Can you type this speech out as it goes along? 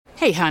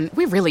Hey, hon,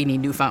 we really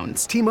need new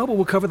phones. T-Mobile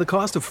will cover the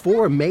cost of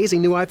 4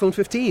 amazing new iPhone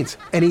 15s,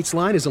 and each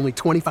line is only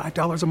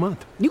 $25 a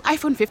month. New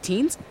iPhone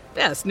 15s?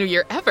 Best new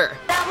year ever.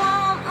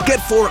 Get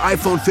 4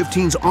 iPhone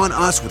 15s on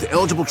us with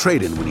eligible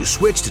trade-in when you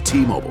switch to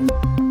T-Mobile.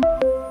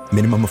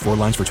 Minimum of 4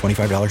 lines for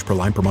 $25 per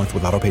line per month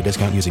with autopay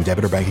discount using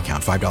debit or bank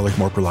account. $5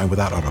 more per line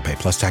without autopay,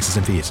 plus taxes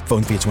and fees.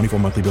 Phone fee at 24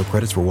 monthly bill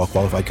credits for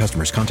well-qualified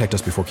customers. Contact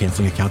us before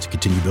canceling account to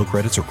continue bill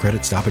credits or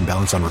credit stop and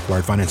balance on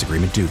required finance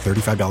agreement due.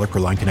 $35 per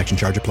line connection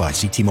charge applies.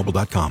 See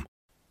T-Mobile.com.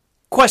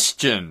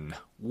 Question: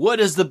 what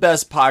is the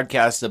best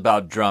podcast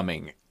about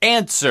drumming?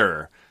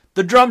 Answer: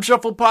 the Drum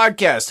Shuffle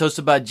Podcast,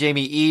 hosted by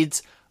Jamie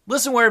Eads.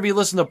 Listen wherever you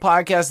listen to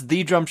podcasts,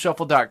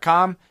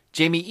 thedrumshuffle.com,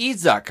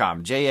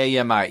 jamieeads.com,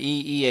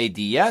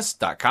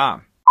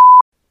 JAMIEEADS.com.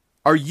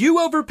 Are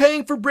you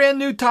overpaying for brand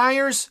new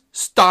tires?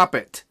 Stop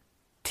it.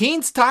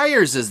 Teens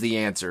Tires is the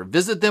answer.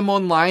 Visit them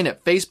online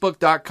at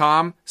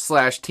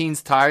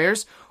facebook.com/Teens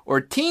Tires or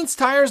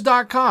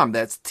teenstires.com.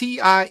 That's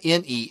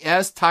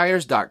TINES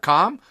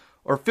tires.com.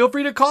 Or feel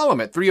free to call them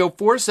at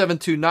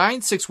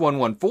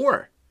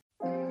 304-729-6114.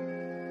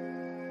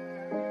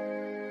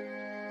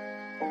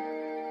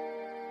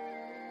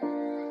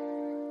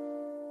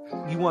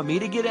 You want me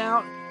to get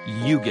out?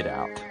 You get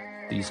out.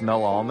 Do you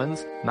smell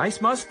almonds? Nice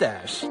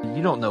mustache.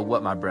 You don't know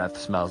what my breath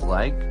smells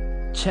like.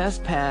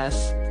 Chest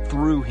pass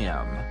through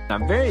him.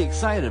 I'm very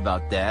excited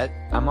about that.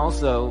 I'm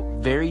also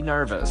very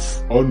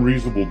nervous.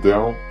 Unreasonable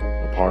Doubt,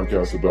 a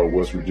podcast about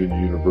West Virginia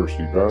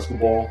University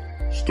basketball,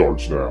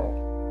 starts now.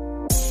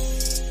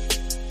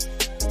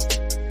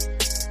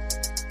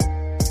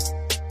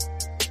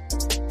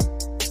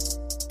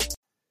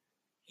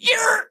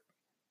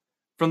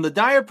 From the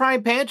Dyer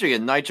Prime Pantry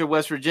in Nitro,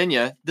 West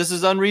Virginia, this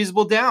is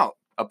Unreasonable Doubt,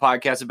 a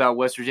podcast about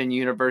West Virginia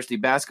University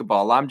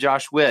basketball. I'm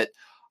Josh Whitt.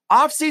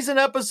 Offseason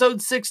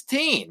episode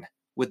 16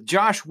 with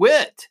Josh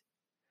Whitt.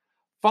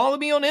 Follow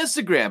me on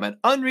Instagram at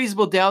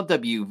Unreasonable Doubt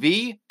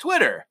WV,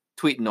 Twitter.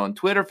 Tweeting on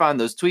Twitter, find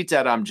those tweets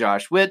at I'm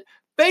Josh Whitt.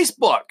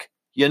 Facebook,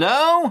 you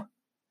know?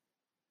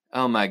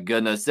 Oh my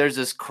goodness, there's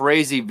this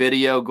crazy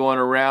video going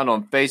around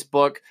on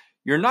Facebook.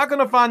 You're not going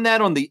to find that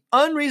on the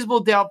Unreasonable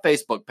Doubt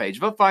Facebook page.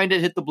 If I find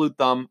it, hit the blue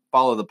thumb,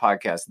 follow the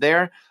podcast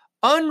there.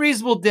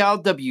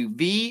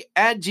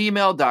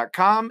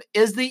 unreasonabledoubtwv@gmail.com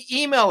is the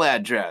email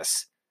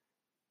address.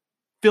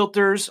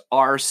 Filters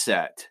are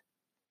set.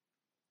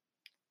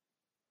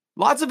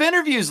 Lots of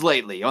interviews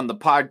lately on the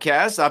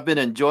podcast. I've been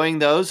enjoying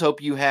those.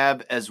 Hope you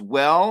have as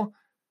well.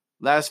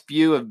 Last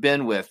few have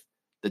been with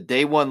the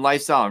Day One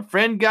Lifestyle and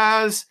Friend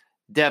guys,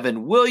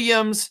 Devin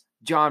Williams,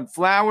 John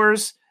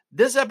Flowers.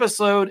 This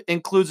episode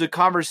includes a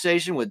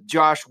conversation with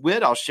Josh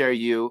Whitt. I'll share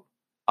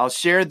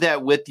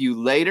that with you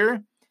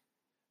later.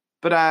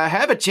 But I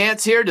have a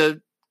chance here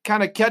to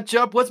kind of catch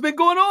up what's been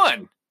going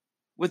on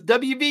with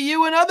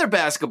WVU and other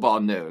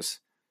basketball news.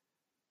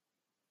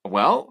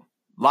 Well,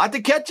 a lot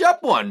to catch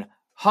up on.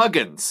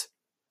 Huggins,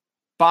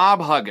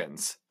 Bob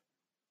Huggins.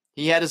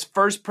 He had his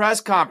first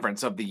press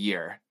conference of the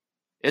year.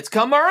 It's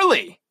come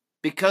early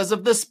because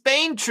of the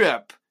Spain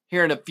trip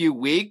here in a few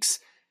weeks.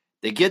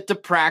 They get to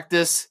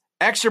practice.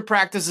 Extra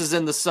practices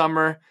in the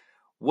summer.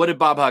 What did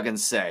Bob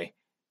Huggins say?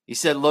 He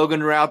said Logan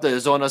Rauta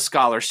is on a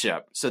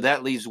scholarship. So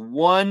that leaves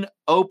one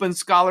open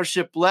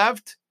scholarship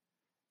left.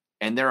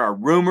 And there are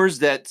rumors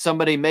that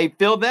somebody may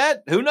fill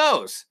that. Who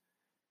knows?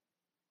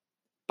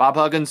 Bob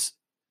Huggins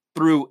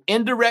threw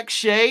indirect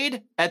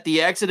shade at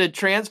the exited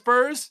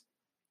transfers,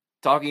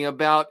 talking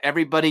about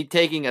everybody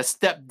taking a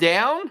step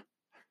down.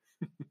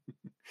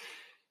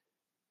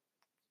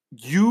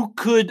 You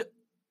could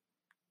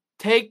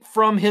take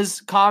from his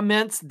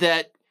comments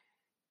that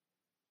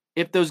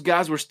if those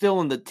guys were still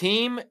in the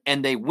team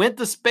and they went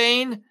to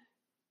Spain,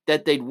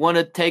 that they'd want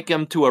to take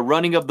them to a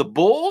running of the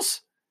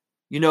Bulls.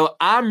 You know,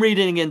 I'm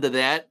reading into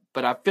that,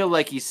 but I feel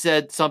like he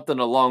said something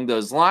along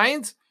those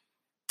lines.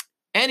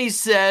 And he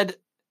said,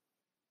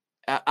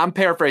 I'm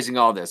paraphrasing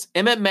all this,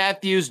 Emmett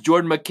Matthews,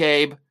 Jordan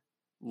McCabe,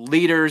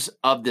 leaders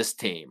of this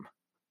team.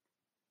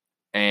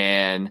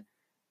 And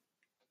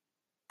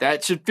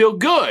that should feel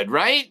good,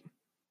 right?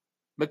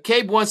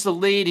 McCabe wants to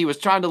lead. He was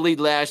trying to lead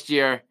last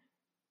year.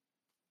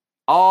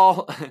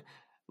 A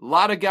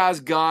lot of guys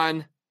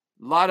gone,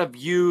 a lot of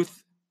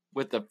youth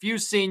with a few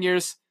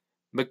seniors,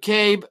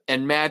 McCabe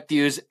and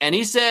Matthews. And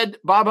he said,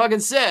 Bob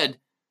Huggins said,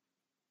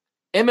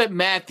 Emmett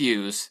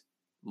Matthews,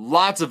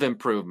 lots of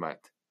improvement.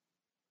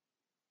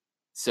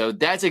 So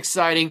that's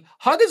exciting.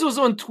 Huggins was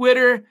on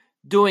Twitter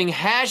doing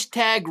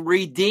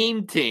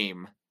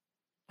 #RedeemTeam.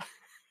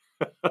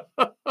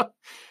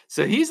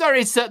 So he's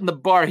already setting the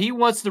bar. He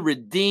wants to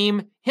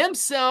redeem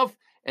himself,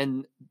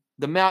 and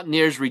the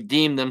Mountaineers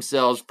redeemed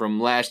themselves from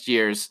last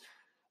year's.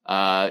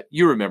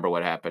 You remember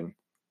what happened.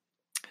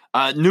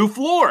 New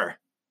floor.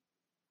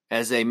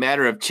 As a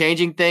matter of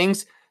changing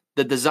things,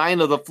 the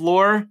design of the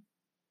floor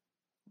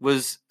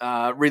was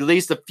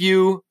released a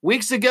few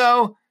weeks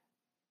ago.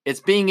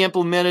 It's being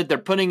implemented. They're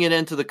putting it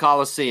into the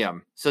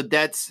Coliseum. So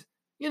that's,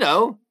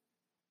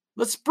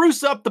 let's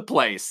spruce up the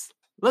place.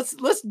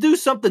 Let's do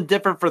something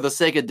different for the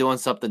sake of doing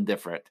something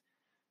different.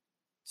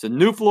 So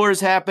new floor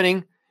is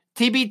happening.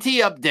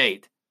 TBT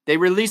update. They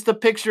released a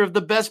picture of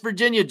the Best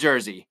Virginia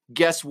jersey.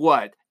 Guess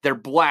what? They're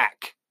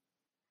black.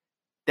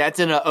 That's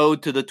in an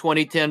ode to the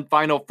 2010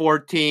 Final Four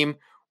team,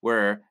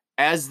 where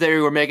as they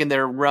were making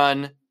their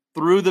run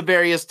through the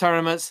various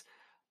tournaments,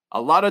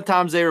 a lot of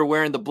times they were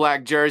wearing the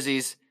black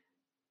jerseys.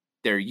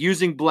 They're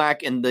using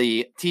black in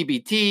the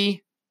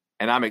TBT,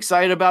 and I'm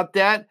excited about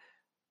that.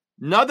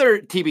 Another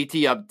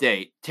TBT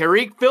update.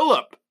 Tariq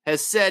Phillip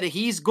has said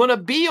he's going to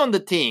be on the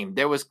team.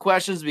 There was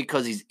questions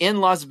because he's in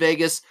Las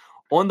Vegas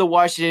on the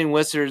Washington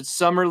Wizards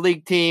Summer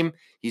League team.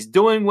 He's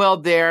doing well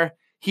there.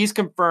 He's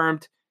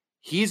confirmed.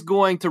 He's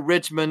going to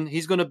Richmond.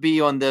 He's going to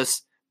be on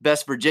this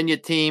Best Virginia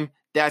team.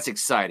 That's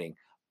exciting.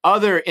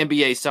 Other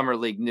NBA Summer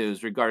League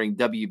news regarding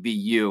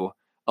WVU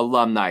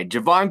alumni.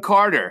 Javon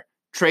Carter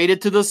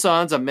traded to the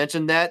Suns. I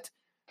mentioned that,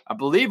 I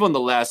believe, on the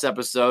last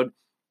episode.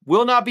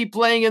 Will not be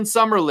playing in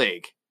Summer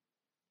League.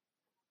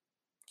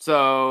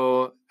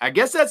 So I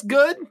guess that's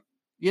good,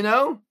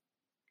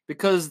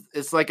 because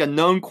it's like a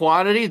known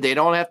quantity. They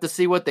don't have to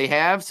see what they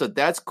have, so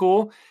that's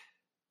cool.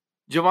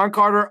 Javon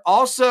Carter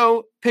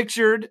also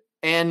pictured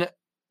and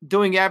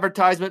doing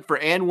advertisement for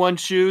And One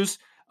shoes,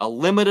 a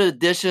limited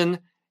edition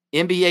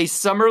NBA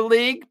Summer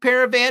League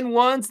pair of And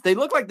Ones. They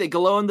look like they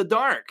glow in the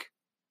dark.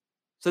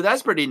 So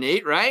that's pretty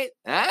neat, right?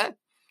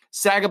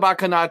 Sagaba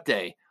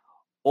Konate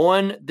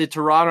on the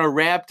Toronto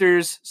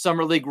Raptors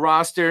Summer League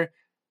roster,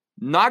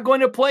 not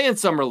going to play in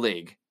Summer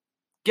League.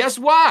 Guess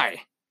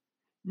why?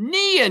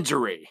 Knee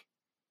injury.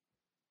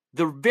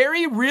 The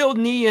very real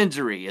knee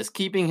injury is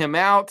keeping him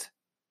out.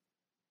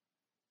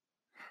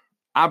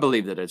 I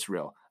believe that it's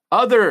real.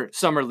 Other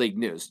Summer League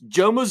news.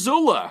 Joe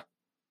Mazzulla,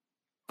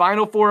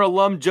 Final Four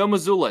alum Joe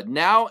Mazzulla,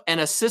 now an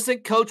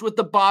assistant coach with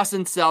the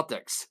Boston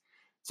Celtics.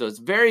 So it's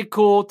very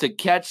cool to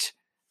catch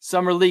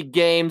Summer League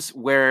games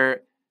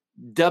where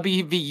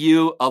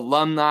WVU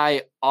alumni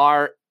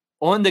are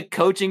on the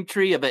coaching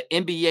tree of an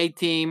NBA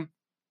team.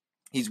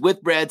 He's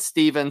with Brad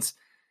Stevens.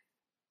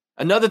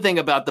 Another thing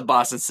about the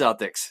Boston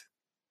Celtics.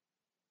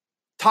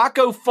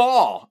 Taco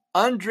Fall,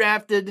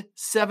 undrafted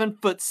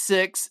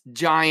 7'6"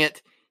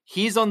 giant.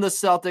 He's on the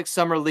Celtics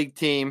Summer League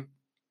team.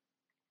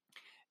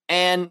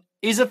 And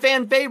he's a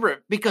fan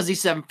favorite because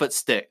he's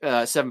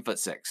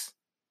 7'6".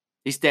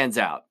 He stands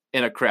out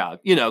in a crowd,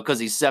 because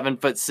he's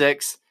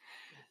 7'6".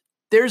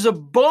 There's a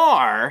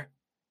bar,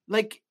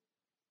 like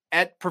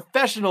at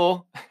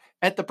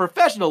the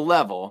professional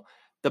level,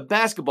 the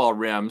basketball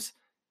rims,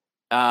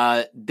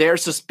 they're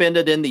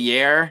suspended in the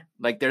air.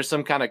 Like there's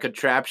some kind of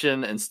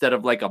contraption instead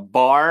of like a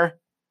bar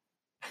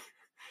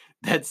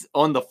that's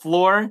on the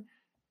floor.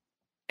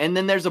 And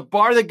then there's a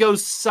bar that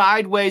goes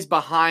sideways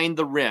behind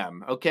the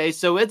rim. Okay,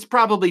 so it's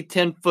probably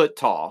 10 foot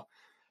tall.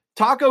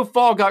 Taco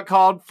Fall got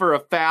called for a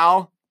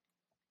foul.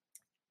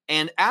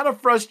 And out of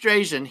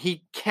frustration,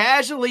 he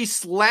casually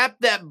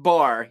slapped that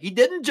bar. He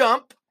didn't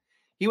jump.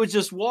 He was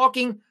just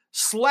walking,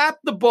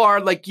 slapped the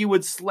bar like you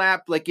would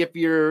slap, like if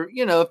you're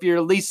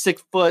at least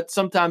 6 foot,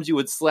 sometimes you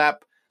would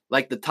slap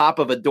like the top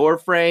of a door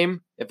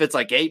frame. If it's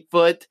like 8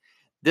 foot,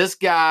 this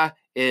guy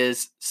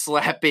is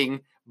slapping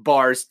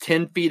bars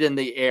 10 feet in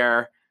the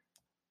air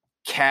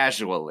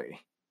casually.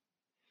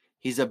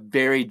 He's a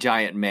very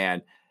giant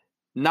man.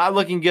 Not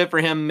looking good for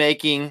him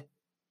making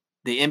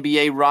the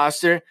NBA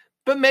roster,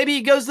 but maybe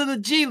he goes to the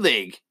G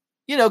League,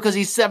 because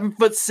he's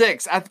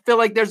 7'6". I feel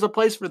like there's a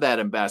place for that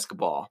in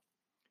basketball.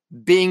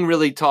 Being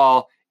really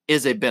tall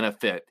is a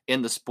benefit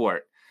in the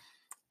sport.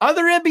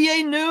 Other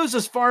NBA news,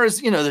 as far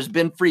as, there's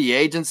been free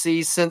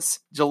agency since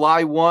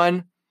July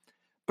 1,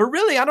 but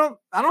really I don't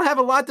have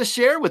a lot to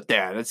share with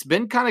that. It's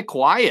been kind of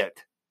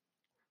quiet.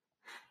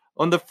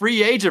 On the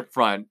free agent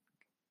front,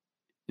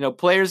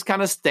 players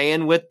kind of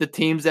staying with the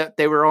teams that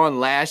they were on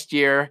last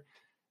year.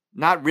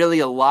 Not really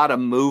a lot of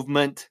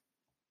movement.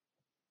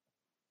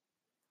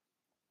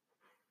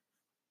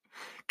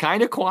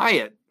 Kind of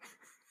quiet.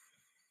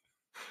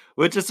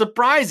 Which is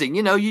surprising.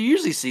 You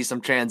usually see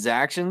some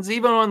transactions,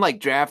 even on like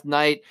draft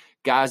night,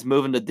 guys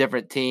moving to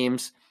different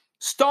teams.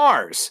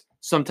 Stars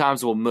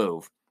sometimes will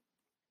move.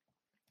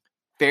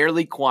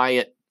 Fairly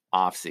quiet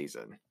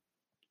offseason.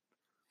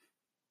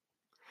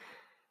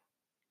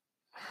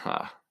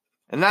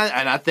 And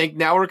I think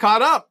now we're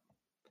caught up.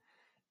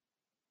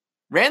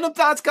 Random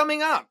thoughts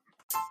coming up.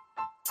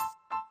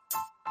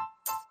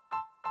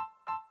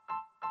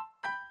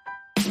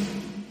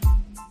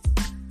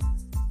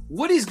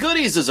 Woody's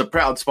Goodies is a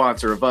proud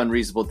sponsor of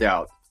Unreasonable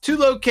Doubt. 2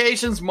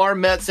 locations,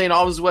 Marmet, St.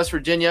 Albans, West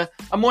Virginia.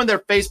 I'm on their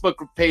Facebook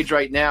page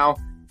right now.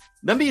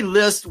 Let me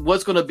list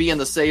what's going to be in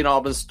the St.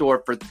 Albans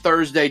store for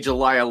Thursday,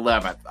 July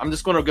 11th. I'm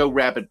just going to go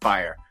rapid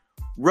fire.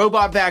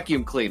 Robot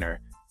vacuum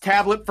cleaner.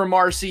 Tablet from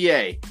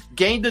RCA.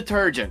 Gain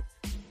detergent.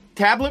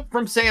 Tablet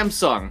from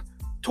Samsung.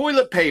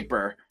 Toilet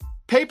paper.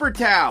 Paper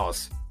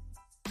towels.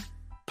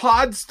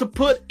 Pods to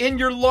put in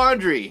your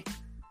laundry.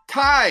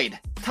 Tide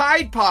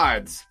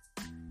Pods.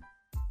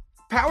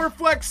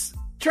 PowerFlex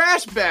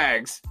trash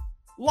bags,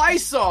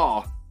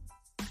 Lysol,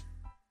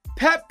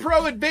 Pet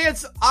Pro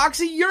Advanced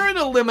Oxy Urine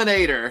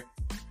Eliminator,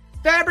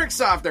 fabric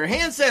softener,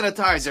 hand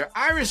sanitizer,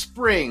 Irish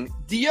Spring,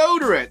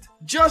 deodorant,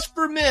 just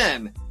for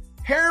men,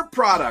 hair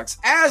products,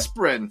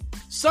 aspirin,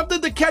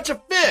 something to catch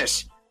a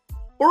fish,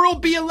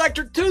 Oral-B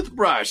electric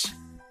toothbrush,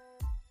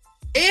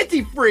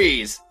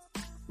 antifreeze,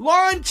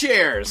 lawn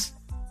chairs,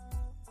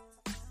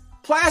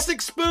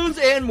 plastic spoons,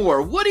 and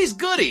more. Woody's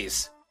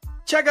Goodies.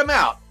 Check them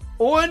out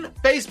on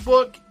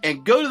Facebook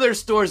and go to their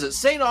stores at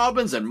St.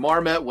 Albans and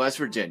Marmet, West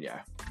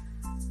Virginia.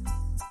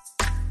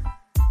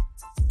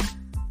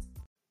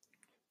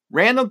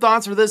 Random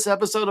thoughts for this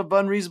episode of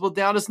Unreasonable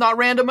Doubt. It's not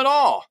random at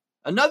all.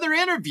 Another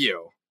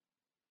interview.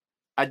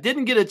 I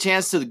didn't get a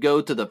chance to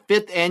go to the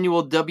 5th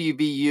annual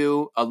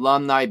WVU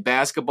Alumni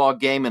Basketball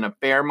Game in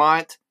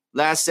Fairmont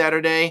last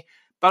Saturday,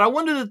 but I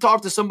wanted to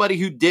talk to somebody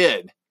who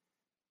did,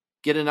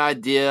 get an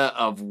idea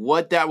of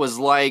what that was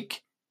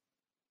like,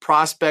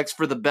 prospects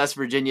for the Best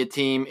Virginia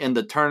team in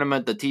the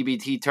tournament, the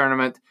TBT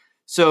tournament.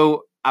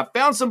 So I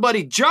found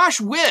somebody.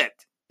 Josh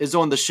Whitt is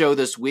on the show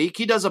this week.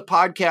 He does a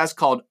podcast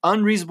called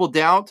Unreasonable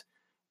Doubt,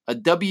 a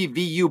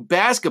WVU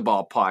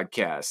basketball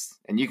podcast,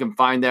 and you can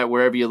find that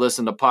wherever you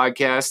listen to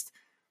podcasts.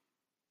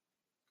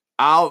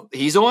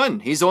 He's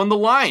on the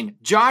line.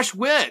 Josh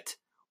Whitt,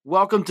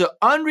 welcome to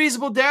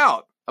Unreasonable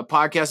Doubt, a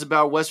podcast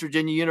about West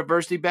Virginia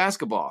University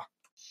basketball.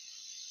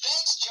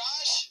 Thanks,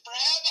 Josh, for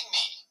having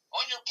me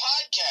on your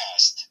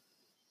podcast.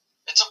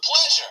 It's a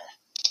pleasure.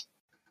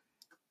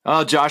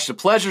 Oh, Josh, the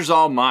pleasure's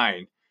all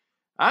mine.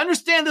 I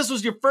understand this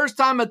was your first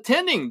time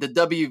attending the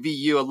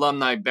WVU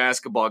Alumni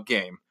Basketball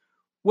Game.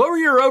 What were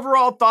your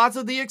overall thoughts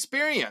of the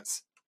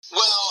experience?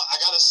 Well, I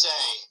gotta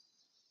say,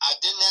 I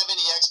didn't have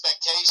any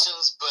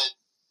expectations, but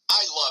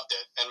I loved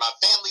it, and my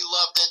family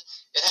loved it.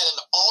 It had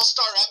an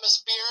all-star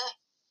atmosphere,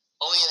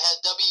 only it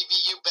had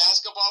WVU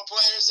basketball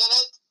players in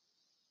it.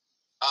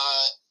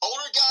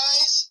 Older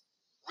guys,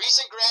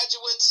 recent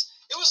graduates.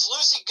 It was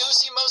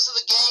loosey-goosey most of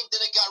the game,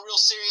 then it got real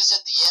serious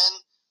at the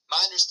end. My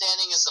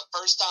understanding is the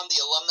first time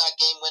the alumni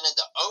game went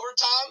into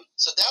overtime,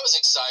 so that was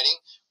exciting.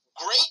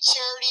 Great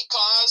charity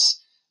cause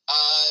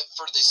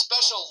for the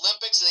Special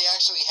Olympics. They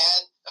actually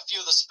had a few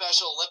of the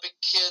Special Olympic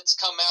kids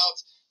come out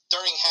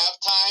during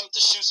halftime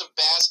to shoot some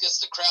baskets.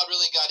 The crowd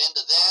really got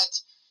into that.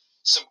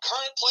 Some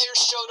current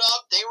players showed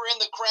up. They were in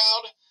the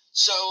crowd.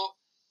 So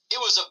it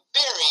was a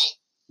very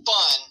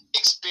fun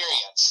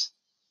experience.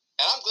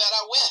 And I'm glad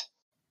I went.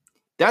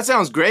 That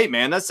sounds great,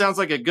 man. That sounds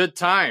like a good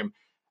time.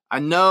 I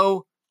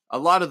know a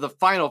lot of the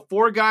Final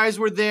Four guys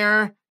were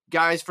there,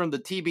 guys from the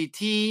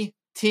TBT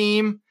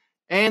team,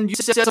 and you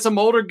said some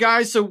older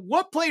guys. So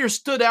what players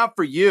stood out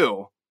for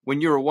you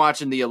when you were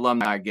watching the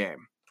alumni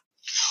game?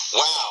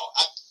 Wow.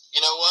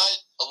 You know what?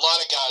 A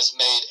lot of guys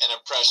made an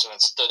impression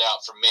and stood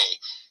out for me.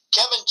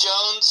 Kevin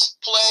Jones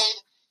played.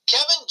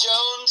 Kevin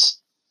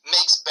Jones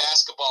makes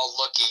basketball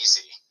look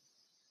easy.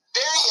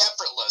 Very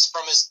effortless,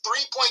 from his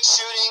three-point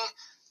shooting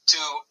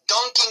to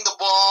dunking the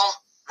ball,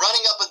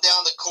 running up and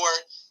down the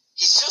court.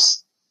 He's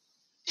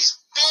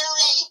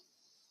very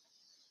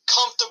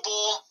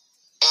comfortable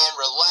and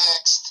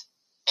relaxed,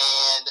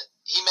 and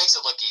he makes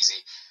it look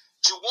easy.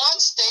 Juwan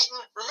Staten,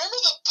 remember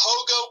the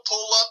pogo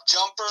pull-up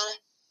jumper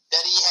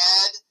that he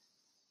had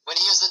when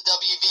he was at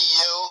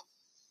WVU,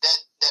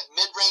 that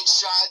mid-range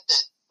shot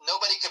that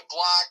nobody could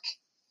block,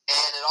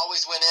 and it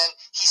always went in?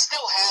 He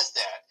still has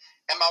that.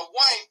 And my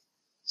wife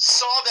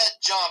saw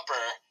that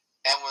jumper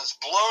and was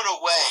blown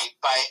away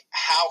by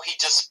how he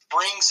just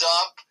springs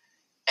up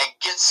and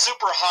gets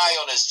super high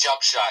on his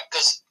jump shot.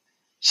 Because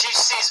she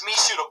sees me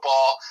shoot a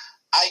ball,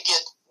 I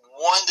get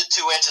 1 to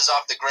 2 inches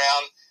off the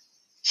ground.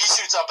 He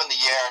shoots up in the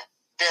air.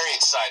 Very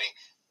exciting.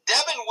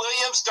 Devin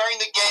Williams during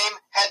the game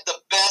had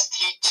the best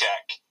heat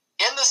check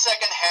in the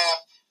second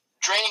half,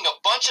 draining a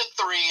bunch of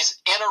threes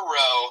in a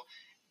row.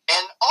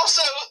 And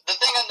also, the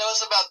thing I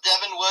noticed about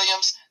Devin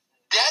Williams,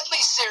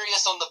 deadly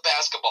serious on the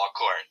basketball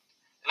court.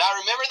 And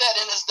I remember that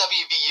in his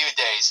WVU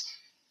days.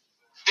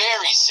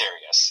 Very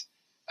serious.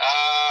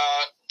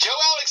 Joe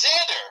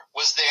Alexander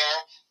was there.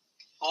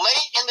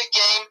 Late in the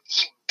game,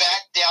 he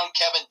backed down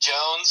Kevin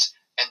Jones,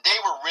 and they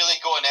were really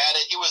going at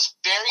it. It was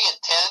very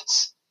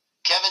intense.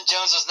 Kevin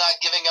Jones was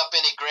not giving up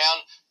any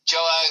ground.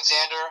 Joe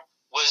Alexander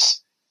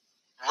was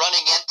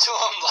running into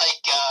him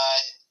like,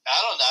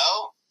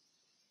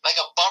 like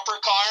a bumper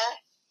car.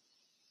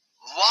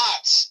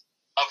 Lots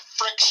of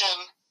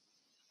friction,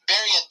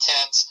 very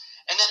intense.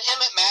 And then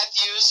Emmett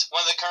Matthews,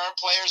 one of the current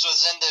players,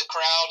 was in the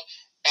crowd,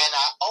 and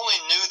I only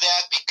knew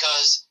that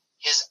because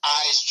his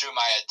eyes drew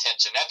my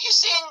attention. Have you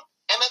seen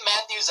Emmett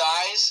Matthews'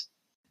 eyes?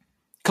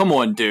 Come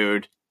on,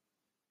 dude.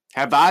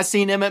 Have I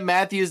seen Emmett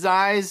Matthews'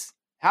 eyes?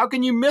 How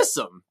can you miss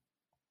them?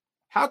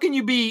 How can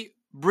you be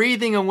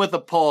breathing and with a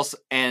pulse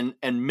and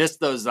miss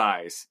those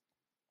eyes?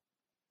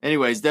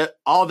 Anyways,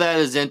 all that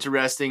is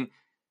interesting.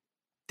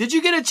 Did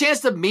you get a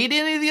chance to meet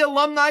any of the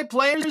alumni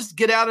players?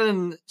 Get out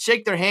and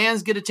shake their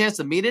hands, get a chance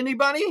to meet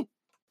anybody?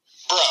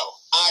 Bro,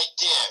 I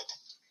did.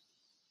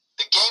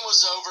 The game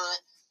was over.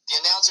 The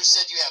announcer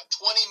said you have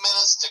 20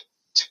 minutes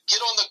to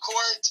get on the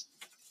court,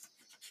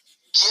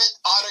 get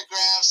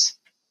autographs,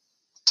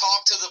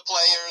 talk to the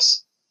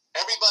players.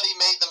 Everybody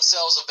made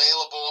themselves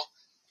available.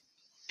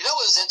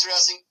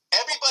 interesting.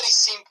 Everybody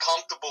seemed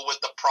comfortable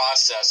with the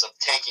process of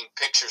taking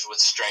pictures with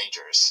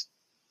strangers.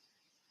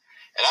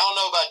 And I don't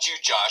know about you,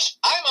 Josh.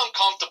 I'm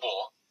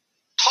uncomfortable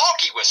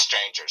talking with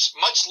strangers,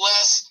 much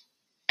less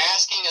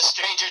asking a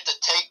stranger to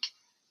take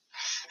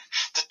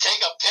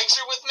a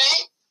picture with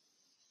me.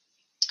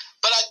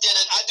 But I did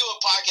it. I do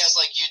a podcast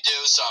like you do,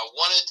 so I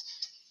wanted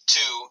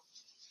to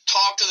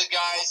talk to the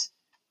guys.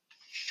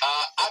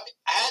 I've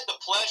had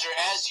the pleasure,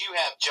 as you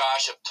have,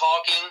 Josh, of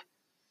talking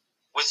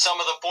with some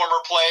of the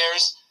former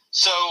players.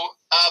 So,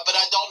 but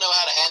I don't know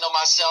how to handle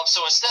myself.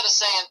 So instead of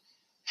saying,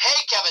 "Hey,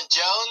 Kevin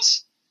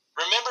Jones,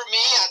 remember me?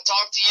 I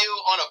talked to you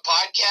on a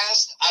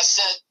podcast." I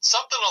said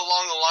something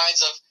along the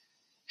lines of,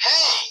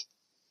 "Hey,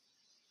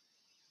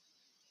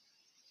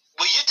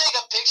 will you take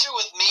a picture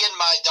with me and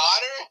my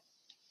daughter?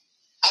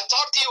 I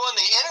talked to you on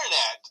the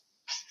internet."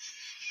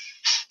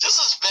 Just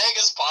as vague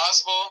as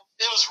possible.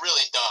 It was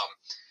really dumb.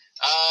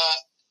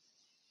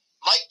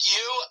 Like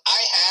you,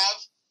 I have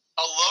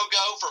a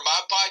logo for my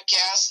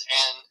podcast,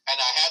 and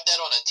I have that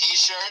on a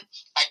T-shirt.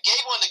 I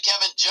gave one to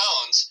Kevin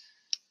Jones.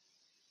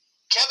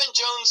 Kevin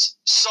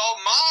Jones saw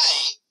my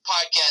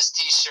podcast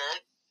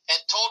T-shirt and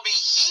told me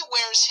he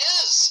wears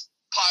his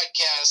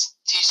podcast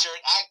T-shirt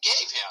I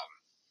gave him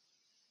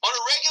on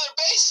a regular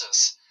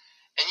basis.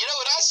 And you know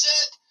what I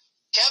said?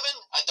 "Kevin,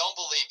 I don't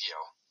believe you."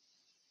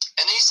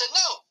 And he said,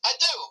 "No, I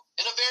do,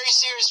 in a very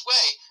serious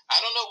way." I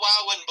don't know why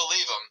I wouldn't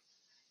believe him.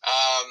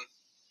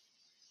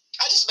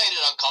 I just made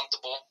it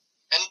uncomfortable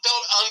and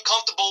felt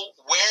uncomfortable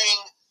wearing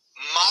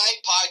my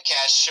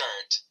podcast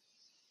shirt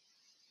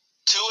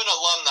to an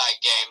alumni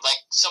game. Like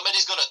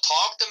somebody's going to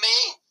talk to me?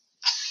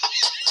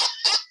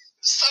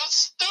 So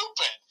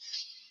stupid.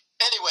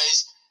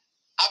 Anyways,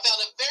 I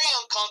found it very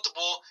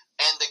uncomfortable,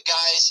 and the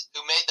guys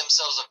who made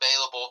themselves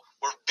available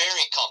were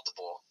very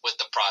comfortable with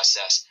the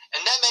process.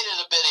 And that made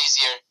it a bit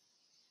easier.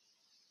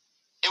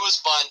 It was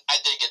fun. I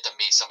did get to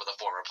meet some of the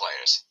former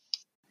players.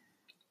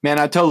 Man,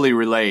 I totally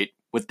relate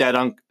with that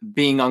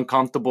being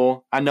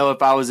uncomfortable. I know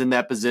if I was in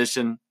that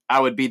position,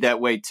 I would be that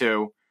way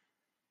too.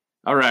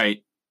 All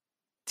right.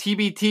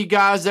 TBT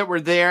guys that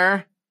were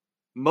there,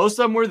 most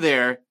of them were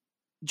there.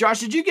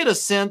 Josh, did you get a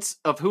sense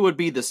of who would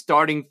be the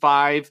starting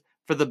five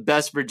for the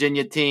best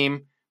Virginia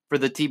team for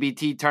the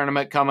TBT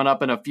tournament coming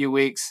up in a few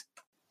weeks?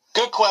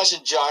 Good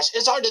question, Josh.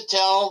 It's hard to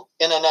tell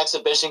in an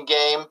exhibition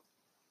game,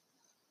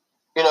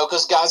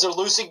 because guys are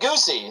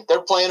loosey-goosey.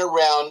 They're playing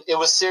around. It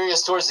was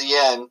serious towards the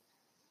end,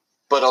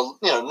 but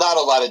not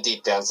a lot of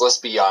defense, let's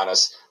be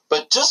honest.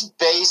 But just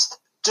based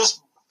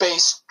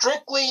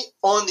strictly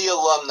on the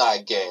alumni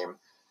game,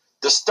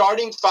 the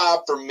starting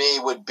five for me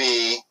would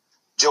be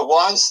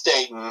Jawan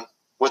Staten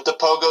with the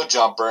pogo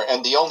jumper,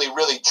 and the only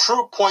really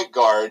true point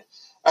guard,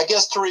 I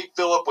guess Tariq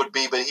Phillip would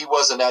be, but he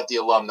wasn't at the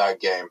alumni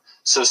game.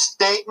 So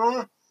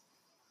Staten,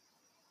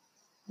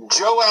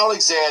 Joe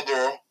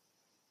Alexander,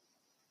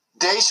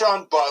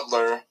 Deshaun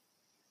Butler,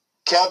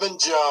 Kevin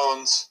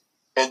Jones,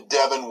 and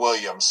Devin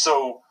Williams.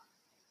 So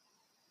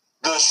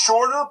the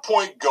shorter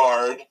point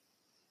guard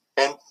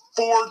and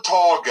four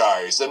tall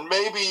guys, and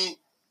maybe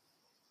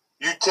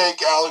you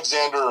take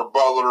Alexander or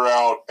Butler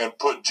out and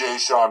put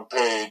Jayshawn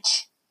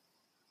Page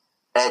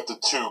at the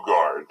two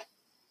guard.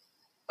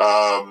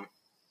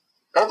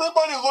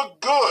 Everybody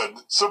looked good.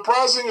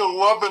 Surprisingly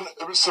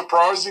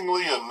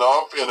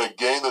enough, in a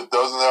game that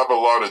doesn't have a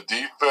lot of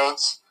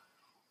defense,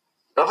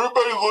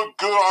 everybody looked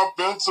good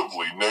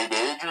offensively. Nate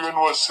Adrian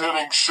was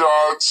hitting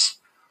shots.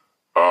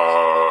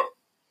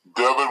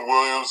 Devin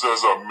Williams,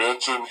 as I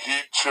mentioned,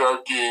 heat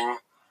checking.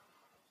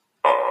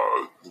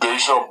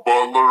 Deshaun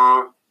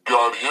Butler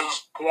got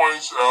his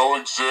points.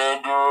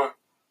 Alexander,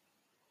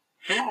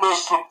 he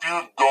missed a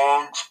few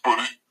dunks, but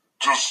he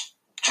just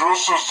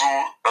as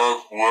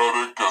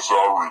athletic as I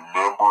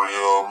remember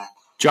him.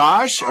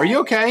 Josh, are you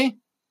okay? In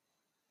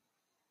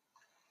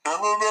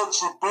an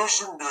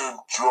exhibition game,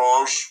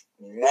 Josh,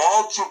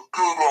 lots of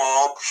good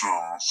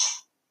options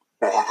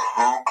on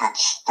who could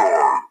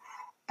start.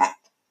 But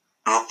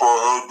if I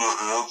had to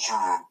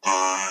answer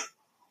today,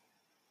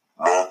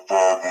 my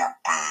thought would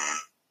be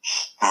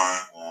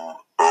Staten,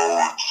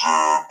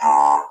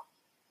 Alexander,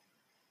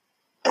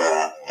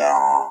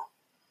 Butler,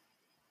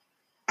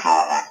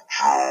 Kevin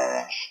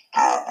Jones,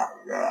 Devin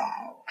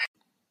Williams.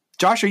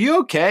 Josh, are you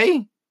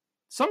okay?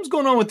 Something's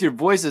going on with your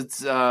voice.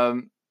 It's,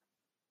 I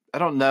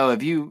don't know.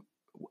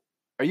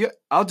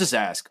 I'll just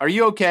ask. Are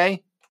you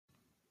okay?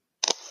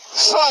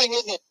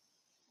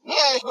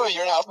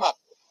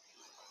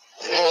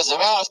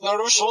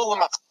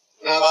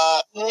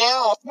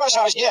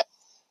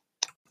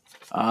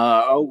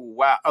 Oh,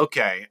 wow.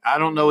 Okay. I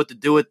don't know what to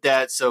do with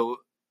that.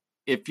 So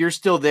if you're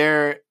still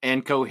there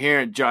and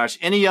coherent, Josh,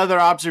 any other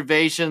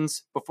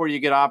observations before you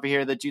get off of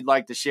here that you'd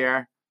like to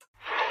share?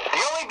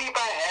 The only beef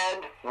I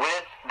had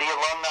with the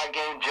alumni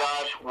game,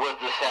 Josh, was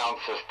the sound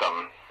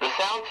system. The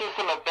sound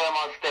system at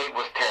Fairmont State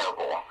was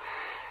terrible.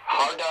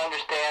 Hard to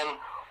understand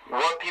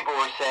what people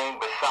were saying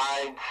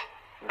besides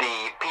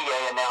the PA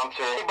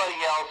announcer. Everybody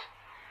else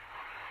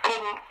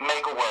couldn't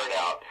make a word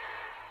out.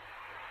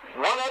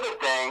 One other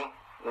thing,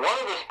 one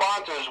of the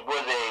sponsors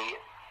was a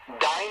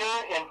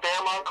diner in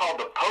Fairmont called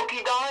the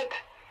Pokey Dot.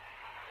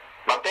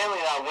 My family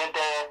and I went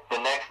there the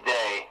next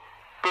day.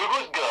 Food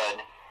was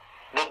good.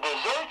 The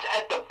desserts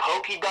at the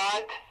Pokey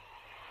Dot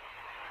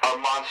are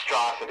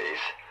monstrosities.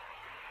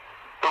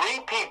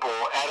 3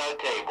 people at our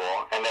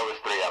table, and there was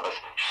 3 of us,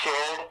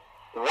 shared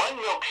 1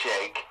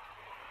 milkshake.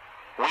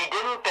 We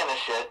didn't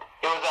finish it.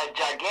 It was a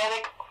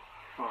gigantic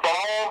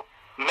ball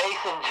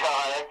mason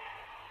jar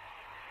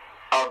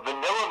of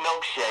vanilla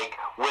milkshake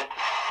with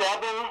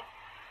 7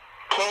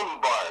 candy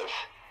bars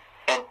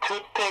and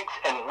toothpicks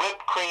and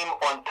whipped cream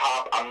on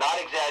top. I'm not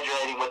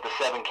exaggerating with the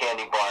 7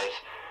 candy bars.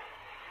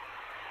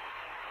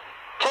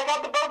 Check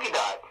out the Pokey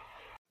Dot.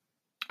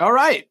 All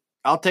right.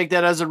 I'll take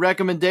that as a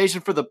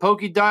recommendation for the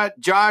Pokey Dot.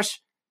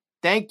 Josh,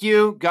 thank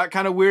you. Got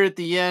kind of weird at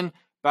the end,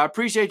 but I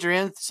appreciate your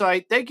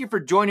insight. Thank you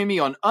for joining me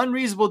on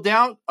Unreasonable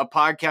Doubt, a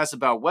podcast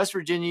about West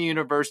Virginia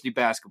University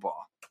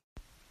basketball.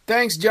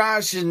 Thanks,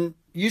 Josh, and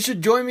you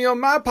should join me on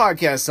my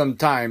podcast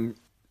sometime.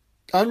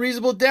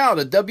 Unreasonable Doubt,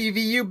 a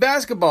WVU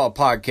basketball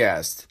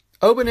podcast.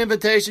 Open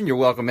invitation. You're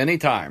welcome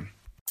anytime.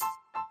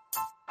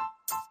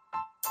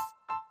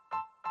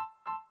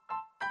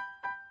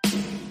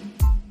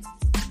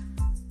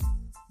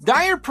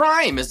 Dyer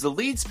Prime is the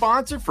lead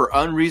sponsor for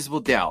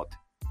Unreasonable Doubt.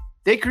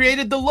 They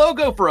created the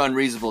logo for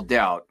Unreasonable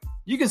Doubt.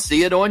 You can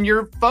see it on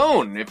your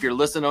phone. If you're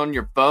listening on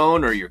your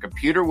phone or your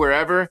computer,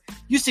 wherever,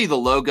 you see the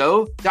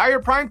logo. Dyer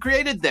Prime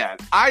created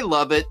that. I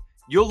love it.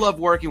 You'll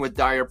love working with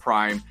Dyer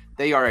Prime.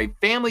 They are a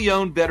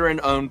family-owned,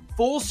 veteran-owned,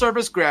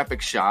 full-service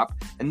graphics shop,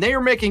 and they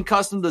are making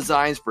custom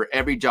designs for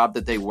every job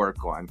that they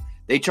work on.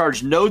 They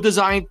charge no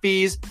design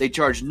fees. They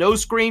charge no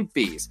screen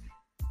fees.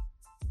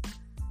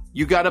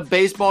 You got a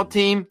baseball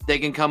team, they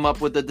can come up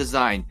with a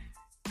design.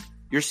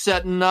 You're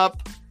setting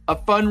up a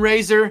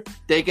fundraiser,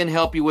 they can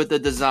help you with the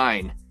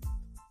design.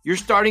 You're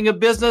starting a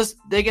business,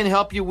 they can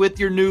help you with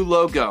your new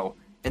logo.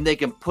 And they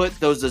can put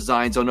those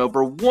designs on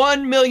over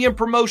 1 million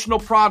promotional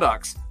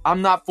products.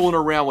 I'm not fooling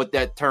around with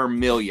that term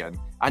million.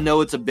 I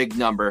know it's a big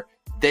number.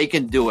 They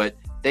can do it.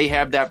 They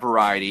have that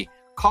variety.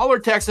 Call or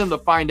text them to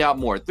find out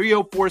more.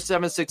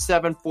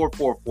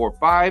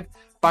 304-767-4445.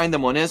 Find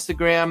them on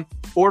Instagram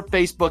or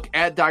Facebook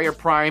at Dyer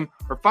Prime,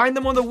 or find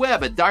them on the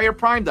web at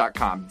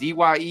dyerprime.com,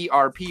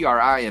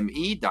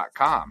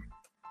 DYERPRIME.com.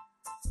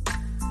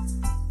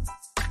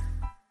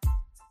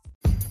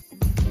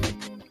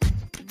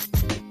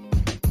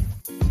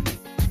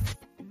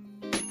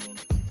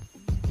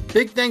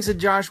 Big thanks to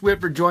Josh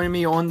Whitt for joining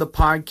me on the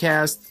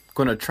podcast.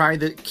 Going to try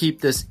to keep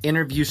this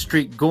interview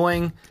streak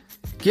going.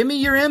 Give me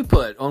your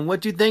input on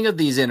what you think of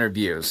these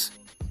interviews.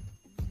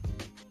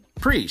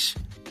 Preach.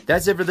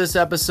 That's it for this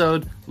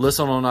episode.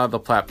 Listen on other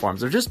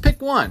platforms, or just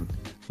pick one.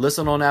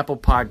 Listen on Apple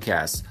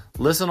Podcasts.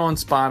 Listen on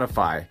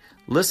Spotify.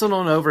 Listen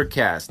on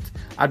Overcast.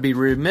 I'd be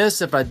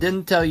remiss if I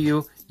didn't tell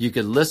you you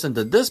could listen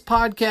to this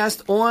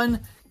podcast on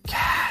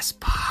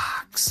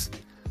CastBox.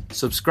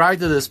 Subscribe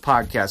to this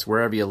podcast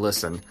wherever you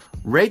listen.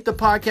 Rate the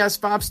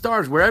podcast 5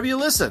 stars wherever you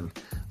listen.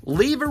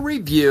 Leave a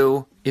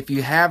review if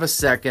you have a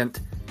second.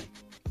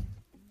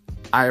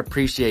 I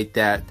appreciate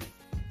that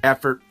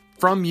effort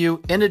from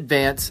you in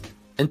advance.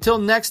 Until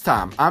next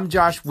time, I'm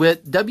Josh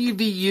Whitt.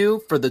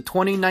 WVU for the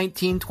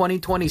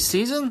 2019-2020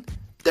 season,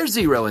 they're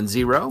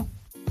 0-0.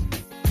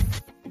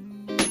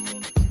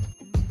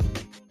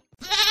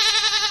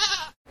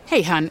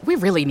 Hey, hon, we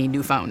really need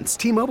new phones.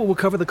 T-Mobile will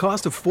cover the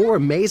cost of 4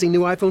 amazing new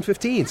iPhone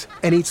 15s,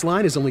 and each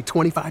line is only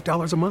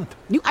 $25 a month.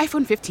 New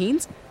iPhone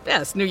 15s?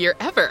 Best new year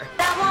ever.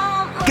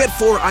 Get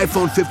 4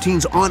 iPhone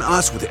 15s on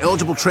us with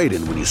eligible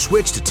trade-in when you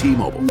switch to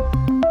T-Mobile.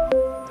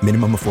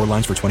 Minimum of 4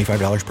 lines for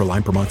 $25 per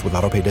line per month with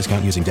autopay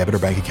discount using debit or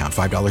bank account.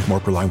 $5 more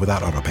per line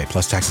without autopay,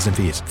 plus taxes and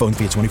fees. Phone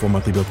fee at 24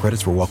 monthly bill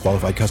credits for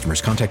well-qualified customers.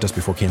 Contact us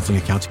before canceling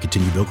account to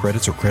continue bill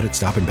credits or credit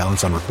stop and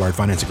balance on required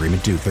finance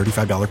agreement due.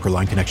 $35 per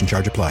line connection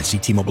charge applies. See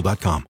T-Mobile.com.